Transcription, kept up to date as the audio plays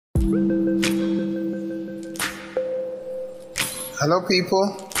Hello people,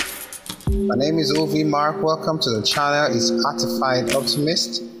 my name is OV Mark. Welcome to the channel. It's Artified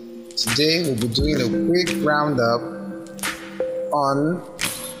Optimist. Today we'll be doing a quick roundup on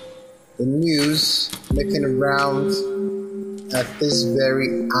the news making rounds at this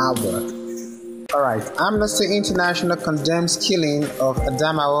very hour. Alright, Amnesty International condemns killing of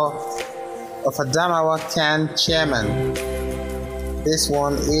Adamawa Can chairman. This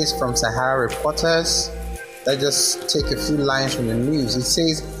one is from Sahara Reporters. Let's just take a few lines from the news. It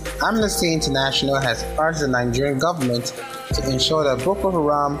says, Amnesty International has urged the Nigerian government to ensure that Boko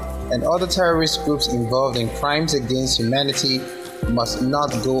Haram and other terrorist groups involved in crimes against humanity must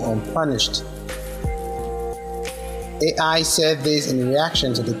not go unpunished. AI said this in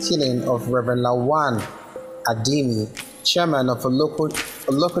reaction to the killing of Reverend Lawan Adimi, chairman of a local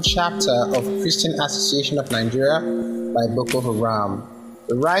chapter of Christian Association of Nigeria, by Boko Haram.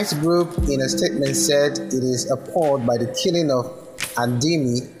 The rights group in a statement said it is appalled by the killing of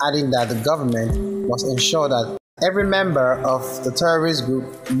Adimi, adding that the government must ensure that every member of the terrorist group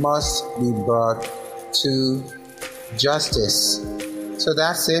must be brought to justice. So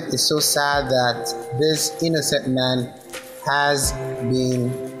that's it. It's so sad that this innocent man has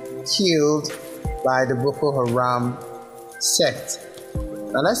been killed by the Boko Haram sect.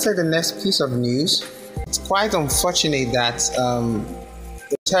 Now let's take the next piece of news. It's quite unfortunate that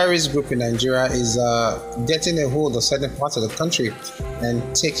the terrorist group in Nigeria is getting a hold of certain parts of the country and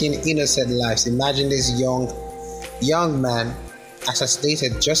taking innocent lives. Imagine this young man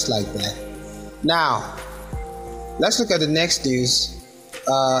assassinated just like that. Now, let's look at the next news.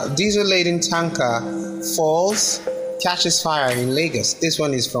 Diesel-laden tanker falls, catches fire in Lagos. This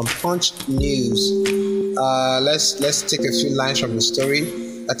one is from Punch News. Let's take a few lines from the story.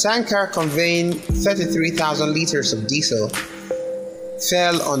 A tanker conveying 33,000 liters of diesel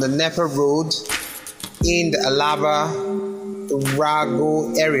fell on the Nepa Road in the Alaba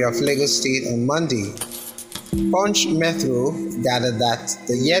Rago area of Lagos State on Monday. Punch Metro gathered that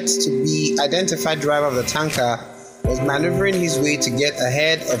the yet-to-be-identified driver of the tanker was maneuvering his way to get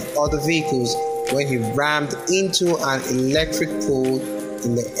ahead of other vehicles when he rammed into an electric pole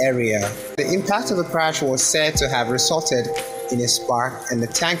in the area. The impact of the crash was said to have resulted in a spark, and the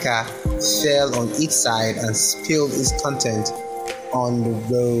tanker fell on its side and spilled its content on the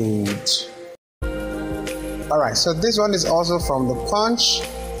road. Alright, so this one is also from the Punch.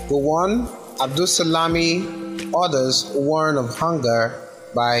 The one, Abdul Salami orders warn of hunger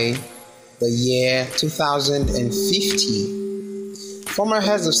by the year 2050. Former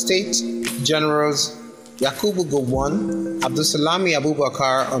heads of state generals Yakubu Gowon, Abdul Salami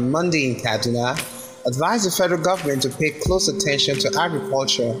Abubakar on Monday in Kaduna advised the federal government to pay close attention to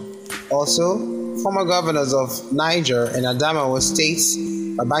agriculture. Also, former governors of Niger and Adamawa states,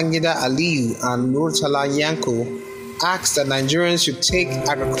 Babangida Aliyu and Murtala Yanko, asked that Nigerians should take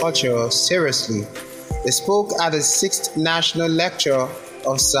agriculture seriously. They spoke at the 6th National Lecture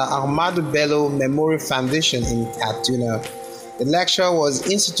of Sir Ahmadu Bello Memorial Foundation in Kaduna. The lecture was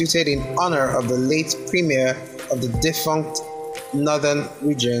instituted in honor of the late Premier of the defunct Northern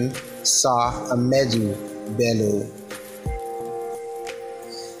Region, Sir Ahmadu Bello.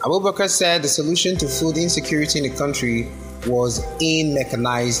 Abubakar said the solution to food insecurity in the country was in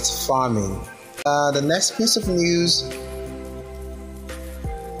mechanized farming. The next piece of news,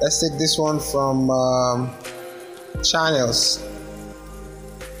 let's take this one from Channels.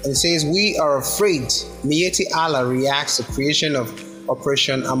 And it says, we are afraid. Miyetti Allah reacts to creation of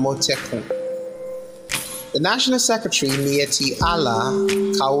Operation Amotekun. The National Secretary Miyetti Allah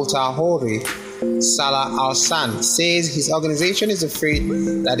Kauta Hore Salah Al-San says his organization is afraid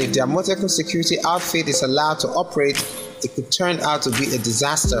that if the Amotekun security outfit is allowed to operate, it could turn out to be a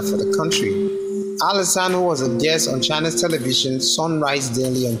disaster for the country. Al-Hassan, who was a guest on China's television Sunrise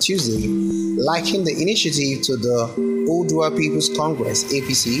Daily on Tuesday, likened the initiative to the Odua People's Congress,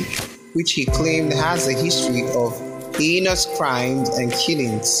 APC, which he claimed has a history of heinous crimes and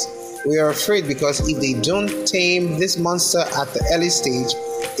killings. We are afraid because if they don't tame this monster at the early stage,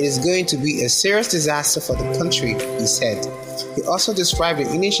 it is going to be a serious disaster for the country, he said. He also described the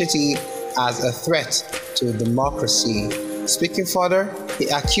initiative as a threat to democracy. Speaking further, he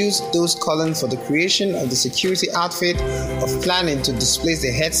accused those calling for the creation of the security outfit of planning to displace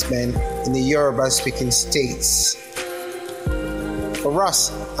the headsmen in the Yoruba-speaking states. For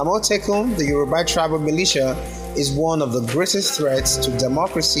us, Amotekun, the Yoruba tribal militia, is one of the greatest threats to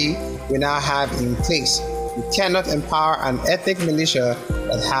democracy we now have in place. We cannot empower an ethnic militia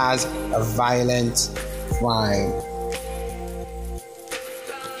that has a violent crime.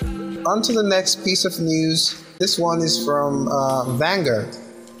 On to the next piece of news. This one is from Vanguard.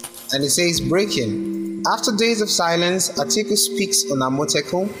 And it says, breaking. After days of silence, Atiku speaks on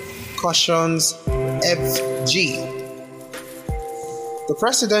Amotekun, cautions FG. The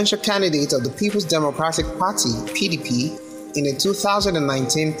presidential candidate of the People's Democratic Party, PDP, in the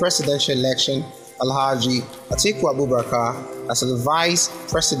 2019 presidential election, Alhaji Atiku Abubakar, has advised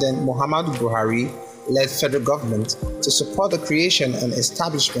President Muhammadu Buhari-led federal government to support the creation and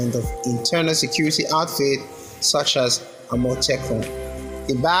establishment of internal security outfits such as Amotekun.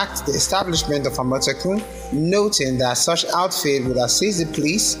 He backed the establishment of Amotekun, noting that such outfit would assist the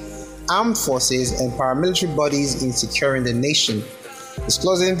police, armed forces, and paramilitary bodies in securing the nation.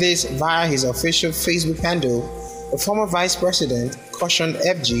 Disclosing this via his official Facebook handle, the former vice president cautioned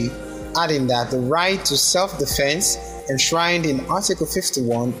FG, adding that the right to self-defense enshrined in Article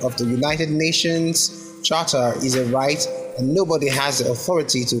 51 of the United Nations Charter is a right, and nobody has the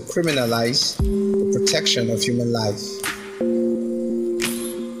authority to criminalize the protection of human life.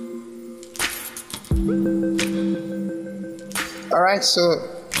 Alright, so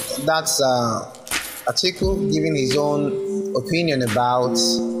that's Atiku giving his own opinion about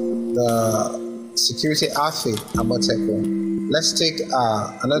the security outfit Amotekun. Let's take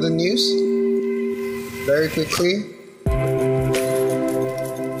another news very quickly.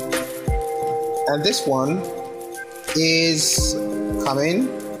 And this one is coming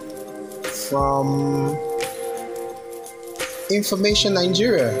from Information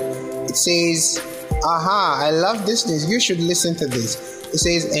Nigeria. It says, aha, I love this news. You should listen to this. It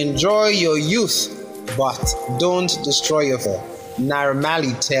says, enjoy your youth, but don't destroy your future. Naira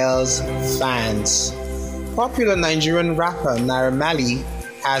Marley tells fans. Popular Nigerian rapper Naira Marley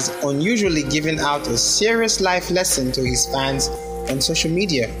has unusually given out a serious life lesson to his fans on social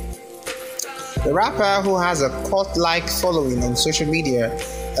media. The rapper, who has a cult-like following on social media,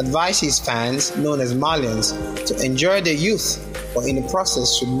 advised his fans, known as Malians, to enjoy their youth, but in the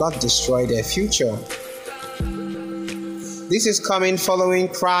process should not destroy their future. This is coming following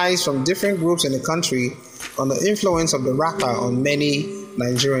cries from different groups in the country on the influence of the rapper on many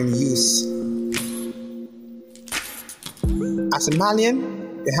Nigerian youths. As a Malian,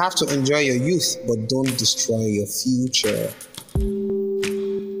 you have to enjoy your youth, but don't destroy your future.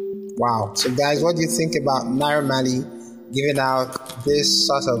 Wow. So guys, what do you think about Naira Marley giving out this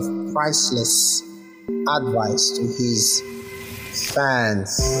sort of priceless advice to his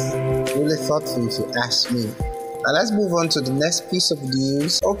fans? Really thoughtful if you ask me. Now let's move on to the next piece of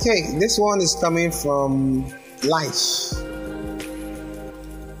news. Okay, this one is coming from Life.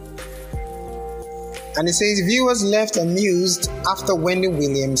 And it says, viewers left amused after Wendy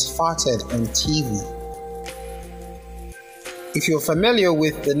Williams farted on TV. If you're familiar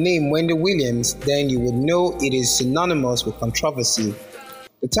with the name Wendy Williams, then you would know it is synonymous with controversy.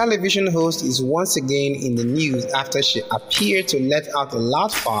 The television host is once again in the news after she appeared to let out a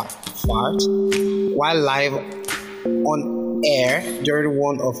loud fart while live on air during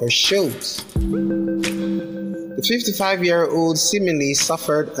one of her shows. The 55-year-old seemingly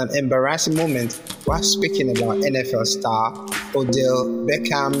suffered an embarrassing moment while speaking about NFL star Odell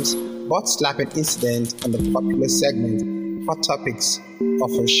Beckham's butt-slapping incident on the popular segment Hot Topics of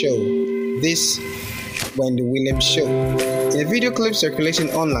her show, This Wendy Williams Show. In a video clip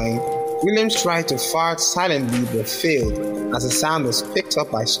circulating online, Williams tried to fart silently but failed as the sound was picked up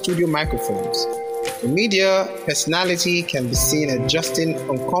by studio microphones. The media personality can be seen adjusting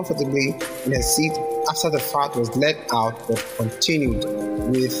uncomfortably in her seat after the fart was let out but continued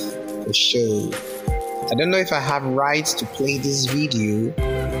with the show. I don't know if I have rights to play this video,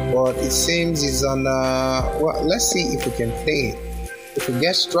 but it seems it's on, well, let's see if we can play it. If it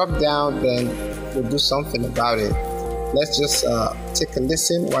gets struck down, then we'll do something about it. Let's just take a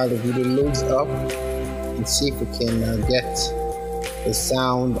listen while the video loads up and see if we can get the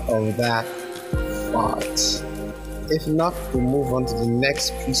sound of that fart. If not, we'll move on to the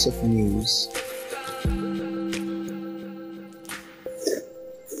next piece of news.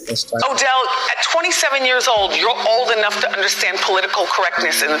 Odell, at 27 years old, you're old enough to understand political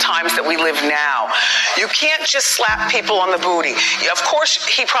correctness in the times that we live now. You can't just slap people on the booty. Of course,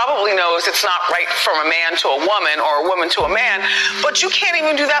 he probably knows it's not right from a man to a woman or a woman to a man, but you can't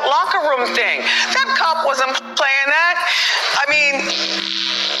even do that locker room thing. That cop wasn't playing that. I mean,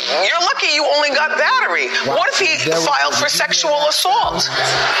 you're lucky you only got battery. Wow. What if he filed for sexual assault?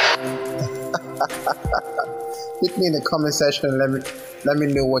 Hit me in the comment section and let me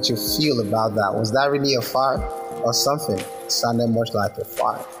know what you feel about that. Was that really a fart or something? It sounded much like a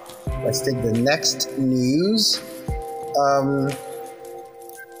fart. Let's take the next news.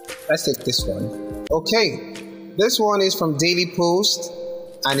 Let's take this one. Okay, this one is from Daily Post,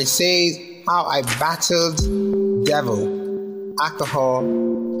 and it says, how I battled devil, alcohol,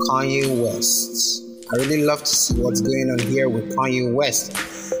 Kanye West. I really love to see what's going on here with Kanye West.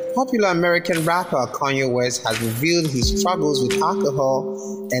 Popular American rapper Kanye West has revealed his struggles with alcohol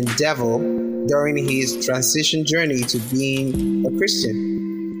and devil during his transition journey to being a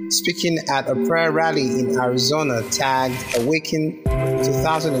Christian. Speaking at a prayer rally in Arizona tagged Awaken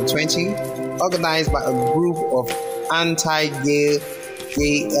 2020, organized by a group of anti-gay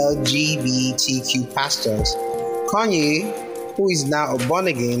LGBTQ pastors, Kanye, who is now a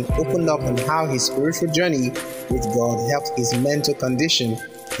born-again, opened up on how his spiritual journey with God helped his mental condition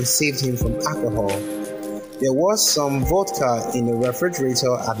and saved him from alcohol. There was some vodka in the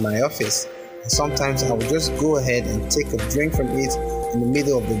refrigerator at my office, and sometimes I would just go ahead and take a drink from it in the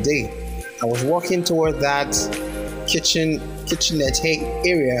middle of the day. I was walking toward that kitchenette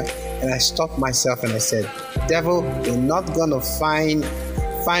area, and I stopped myself and I said, "Devil, you're not gonna find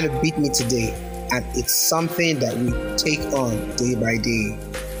to beat me today." And it's something that we take on day by day.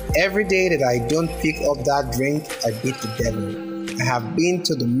 Every day that I don't pick up that drink, I beat the devil. I have been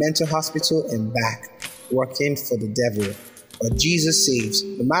to the mental hospital and back, working for the devil. But Jesus saves.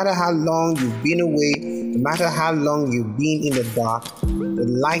 No matter how long you've been away, no matter how long you've been in the dark, the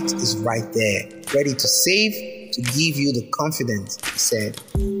light is right there, ready to save, to give you the confidence, he said.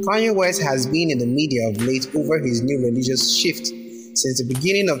 Kanye West has been in the media of late over his new religious shift. Since the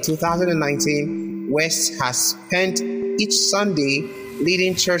beginning of 2019, West has spent each Sunday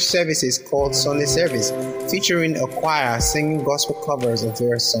leading church services called Sunday Service, featuring a choir singing gospel covers of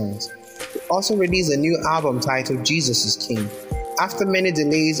various songs. He also released a new album titled Jesus is King, after many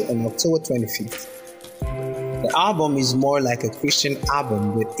delays on October 25th. The album is more like a Christian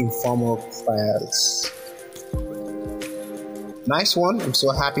album with informal prayers. Nice one. I'm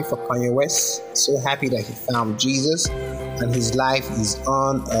so happy for Kanye West. So happy that he found Jesus and his life is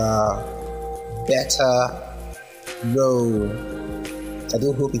on a better road. I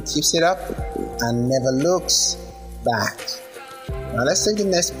do hope he keeps it up and never looks back. Now let's take the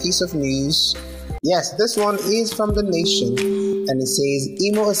next piece of news. Yes, this one is from The Nation, and it says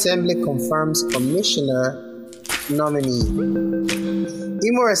Imo Assembly confirms commissioner nominee.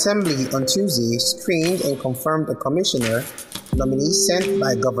 Imo Assembly on Tuesday screened and confirmed a commissioner nominee sent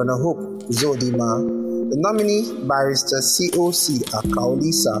by Governor Hope Uzodimma. The nominee, Barrister C.O.C.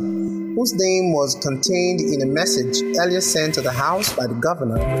 Akaolisa, whose name was contained in a message earlier sent to the House by the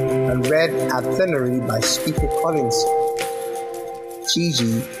Governor and read at plenary by Speaker Collins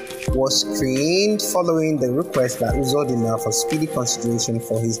Chiji, was screened following the request by Uzodimma for speedy consideration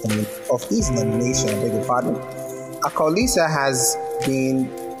of his nomination. I beg your pardon. Akaolisa has been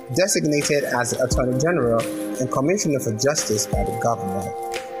designated as Attorney General and Commissioner for Justice by the Governor.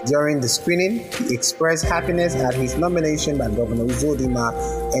 During the screening, he expressed happiness at his nomination by Governor Uzodimma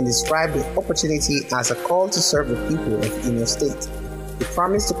and described the opportunity as a call to serve the people of Imo State. He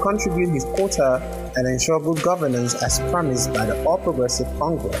promised to contribute his quota and ensure good governance as promised by the All Progressive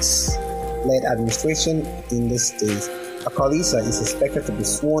Congress-led administration in the state. Akaolisa is expected to be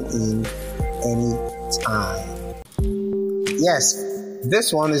sworn in any time. Yes,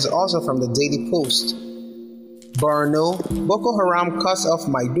 this one is also from the Daily Post. Borno, Boko Haram cuts off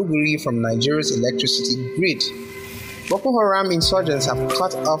Maiduguri from Nigeria's electricity grid. Boko Haram insurgents have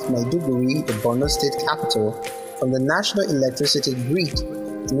cut off Maiduguri, the Borno state capital, from the national electricity grid.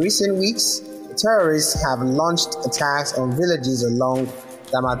 In recent weeks, the terrorists have launched attacks on villages along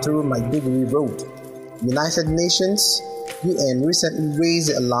Damaturu-Maiduguri Road. The United Nations UN recently raised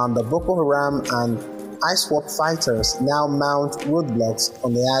the alarm that Boko Haram and ISWAP fighters now mount roadblocks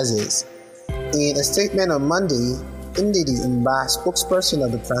on the axis. In a statement on Monday, Ndidi Mba, spokesperson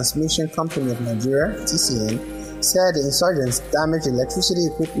of the Transmission Company of Nigeria, TCN, said the insurgents damaged electricity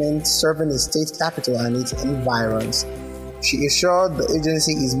equipment serving the state capital and its environs. She assured the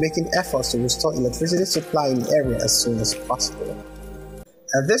agency is making efforts to restore electricity supply in the area as soon as possible.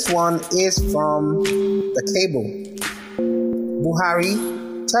 And this one is from The Cable.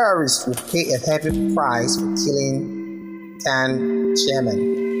 Buhari, terrorists will pay a heavy price for killing CAN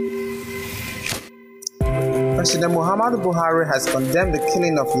chairman. President Muhammadu Buhari has condemned the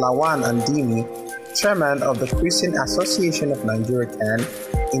killing of Lawan Andimi, chairman of the Christian Association of Nigeria CAN,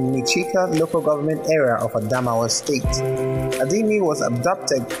 in Michika local government area of Adamawa state. Andimi was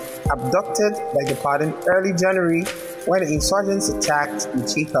abducted early January when the insurgents attacked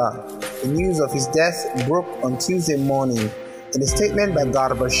Michika. The news of his death broke on Tuesday morning. In a statement by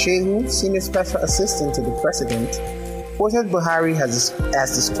Garba Shehu, senior special assistant to the president, quoted Buhari as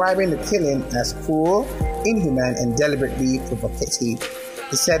describing the killing as cruel, inhuman, and deliberately provocative.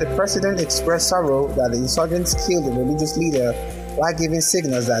 He said the president expressed sorrow that the insurgents killed the religious leader while giving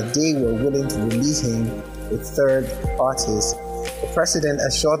signals that they were willing to release him with third parties. The president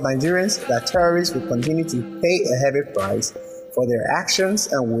assured Nigerians that terrorists would continue to pay a heavy price for their actions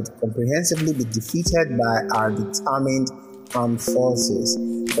and would comprehensively be defeated by our determined armed forces.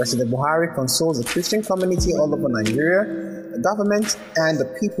 President Buhari consoles the Christian community all over Nigeria, the government and the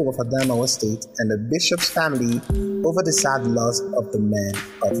people of Adamawa State, and the bishop's family over the sad loss of the man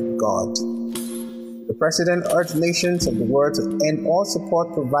of God. The president urged nations of the world to end all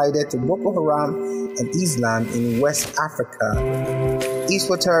support provided to Boko Haram and Islam in West Africa. These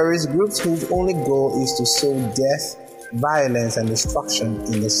were terrorist groups whose only goal is to sow death, violence, and destruction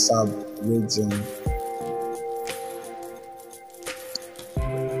in the sub-region.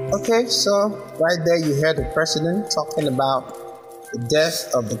 Okay, so right there you heard the president talking about the death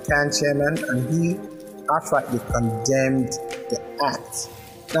of the CAN chairman, and he outrightly condemned the act.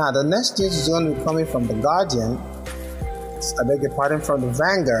 Now, the next news is going to be coming from The Guardian, I beg your pardon, from the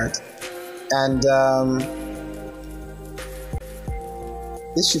Vanguard, and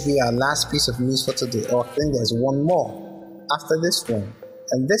this should be our last piece of news for today. Oh, I think there's one more after this one,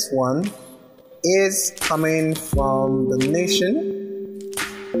 and this one is coming from The Nation.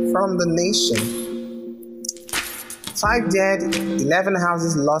 From The Nation. 5 dead, 11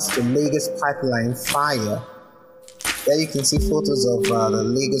 houses lost to Lagos pipeline fire. There you can see photos of the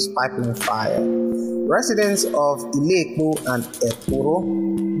Lagos pipeline fire. Residents of Ile-Epo and Ekuro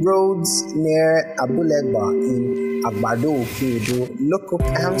roads near Abulegba in Agbado-Okeodo local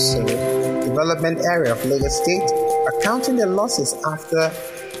council development area of Lagos State are counting their losses after,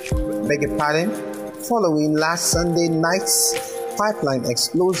 following last Sunday night's pipeline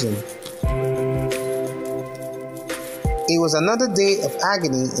explosion. It was another day of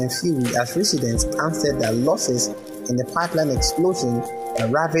agony and fury as residents counted their losses in the pipeline explosion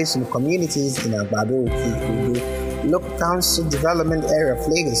that ravaged some communities in Agbado-Okeodo local council development area of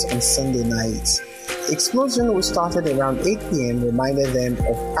Lagos on Sunday night. The explosion, which started around 8 p.m., reminded them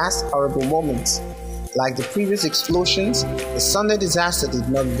of past horrible moments. Like the previous explosions, the Sunday disaster did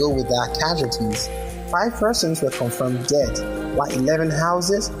not go without casualties. 5 persons were confirmed dead, while 11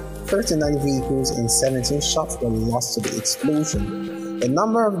 houses, 39 vehicles, and 17 shops were lost to the explosion. The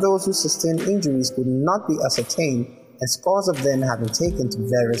number of those who sustained injuries could not be ascertained, and scores of them have been taken to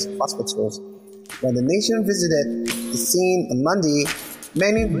various hospitals. When The Nation visited the scene on Monday,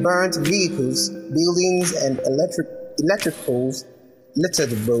 many burnt vehicles, buildings, and electric poles littered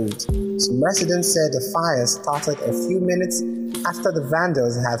the road. Some residents said the fire started a few minutes after the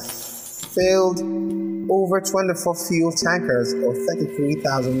vandals had filled over 24 fuel tankers of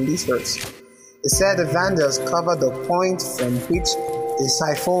 33,000 liters. They said the vandals covered the point from which they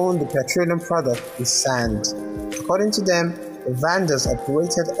siphoned the petroleum product with sand. According to them, the vandals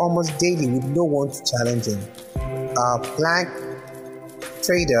operated almost daily with no one to challenge them. A plank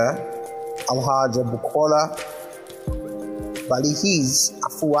trader, Alhaja Bukola Balihis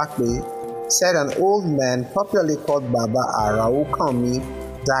Afuwakbe, said an old man popularly called Baba Araukami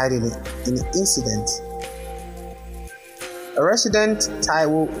died in the incident. A resident,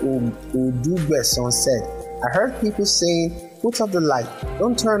 Taiwo Udugbeson, said, "I heard people saying, 'Put off the light,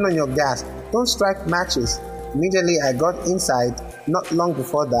 don't turn on your gas, don't strike matches.' Immediately I got inside. Not long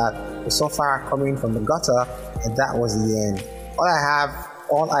before that, we saw fire coming from the gutter, and that was the end. All I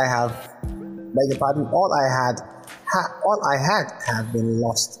had been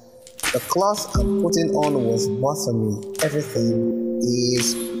lost. The cloth I'm putting on was bought for me. Everything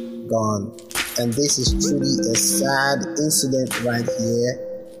is gone." And this is truly a sad incident right here,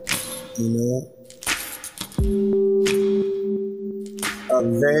 a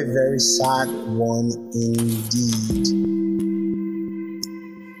very, very sad one indeed.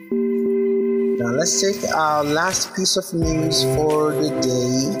 Now let's take our last piece of news for the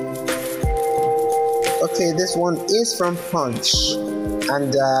day. Okay, this one is from Punch,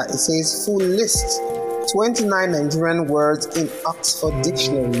 and it says full list, 29 Nigerian words in Oxford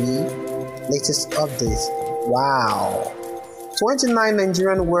Dictionary, latest updates. Wow. 29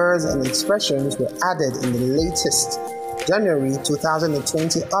 Nigerian words and expressions were added in the latest January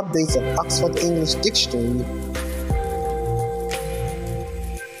 2020 updates of Oxford English Dictionary.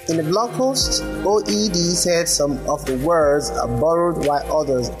 In the blog post, OED said some of the words are borrowed while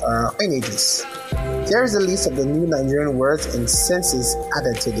others are coinages. Here is a list of the new Nigerian words and senses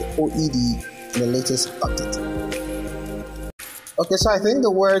added to the OED in the latest update. Okay, so I think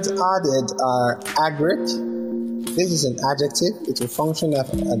the words added are agric. This is an adjective. It will function as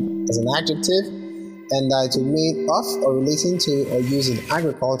an adjective, and it will mean of or relating to or used in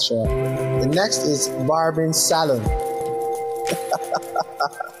agriculture. The next is barbing salon.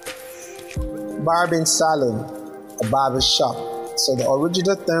 Barbing salon, a barber shop. So the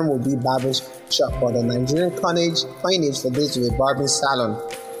original term will be barber shop, but the Nigerian coinage for this will be barbering salon,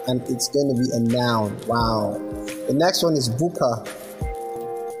 and it's going to be a noun. Wow. The next one is buka,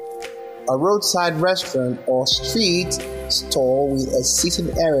 a roadside restaurant or street stall with a seating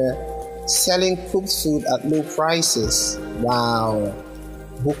area selling cooked food at low prices. Wow.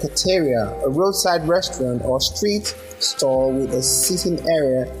 Bukateria, a roadside restaurant or street stall with a seating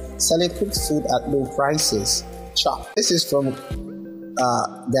area selling cooked food at low prices. Chop. This is from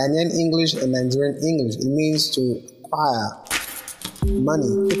Ghanaian English and Nigerian English. It means to acquire money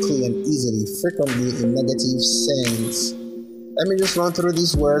quickly and easily, frequently in negative sense. Let me just run through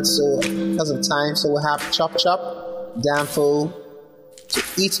these words because of time. So we have chop chop, damful, to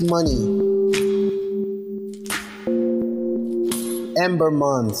eat money, Ember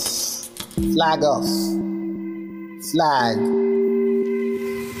month, flag off, flag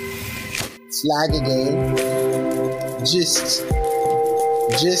again, gist,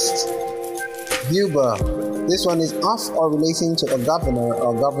 buba. This one is off or relating to a governor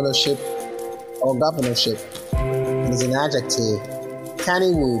or governorship. It is an adjective.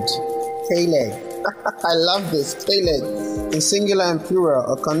 Cannywood, K-leg. I love this, K-leg. In singular and plural,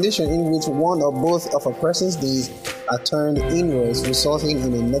 a condition in which one or both of a person's days are turned inwards, resulting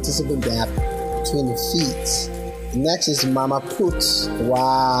in a noticeable gap between the feet. Next is mama put.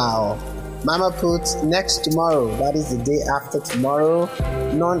 Wow. Mama put, next tomorrow, that is the day after tomorrow.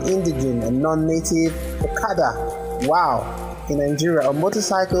 Non-indigenous and non-native, okada. Wow. In Nigeria, a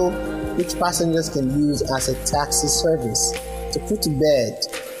motorcycle which passengers can use as a taxi service. To put to bed.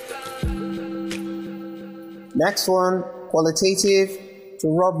 Next one, qualitative, to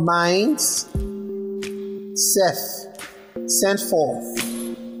rub minds. Seth, sent forth.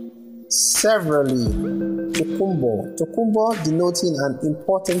 Severally, tokumbo. Tokumbo denoting an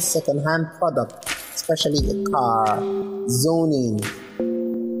important second-hand product, especially a car. Zoning.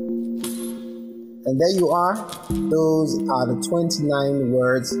 And there you are. Those are the 29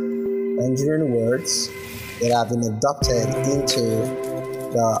 words, Nigerian words, that have been adopted into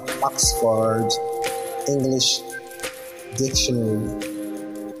the Oxford English Dictionary,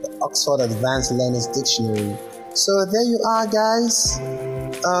 the Oxford Advanced Learners Dictionary. So there you are, guys.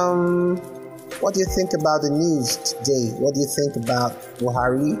 What do you think about the news today? What do you think about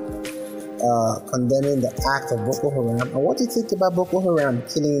Buhari condemning the act of Boko Haram? And what do you think about Boko Haram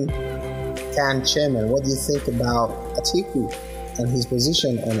killing CAN chairman? What do you think about Atiku and his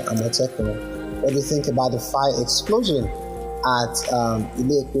position on Amotekun? What do you think about the fire explosion at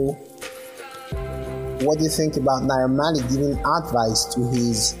Ileko? What do you think about Naira Marley giving advice to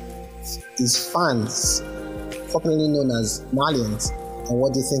his fans, popularly known as Malians? And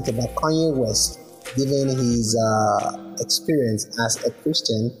what do you think about Kanye West giving his experience as a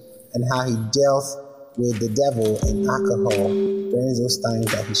Christian and how he dealt with the devil and alcohol during those times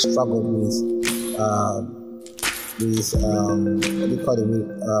that he struggled with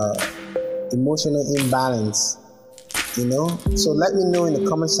emotional imbalance? So let me know in the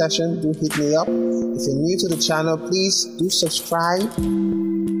comment section. Do hit me up. If you're new to the channel, please do subscribe,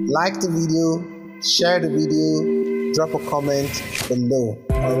 like the video, share the video, drop a comment below.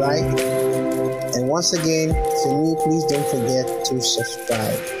 Alright? And once again, if you're new, please don't forget to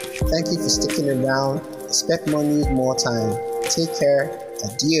subscribe. Thank you for sticking around. Expect more news, more time. Take care.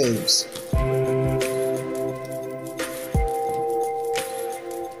 Adios.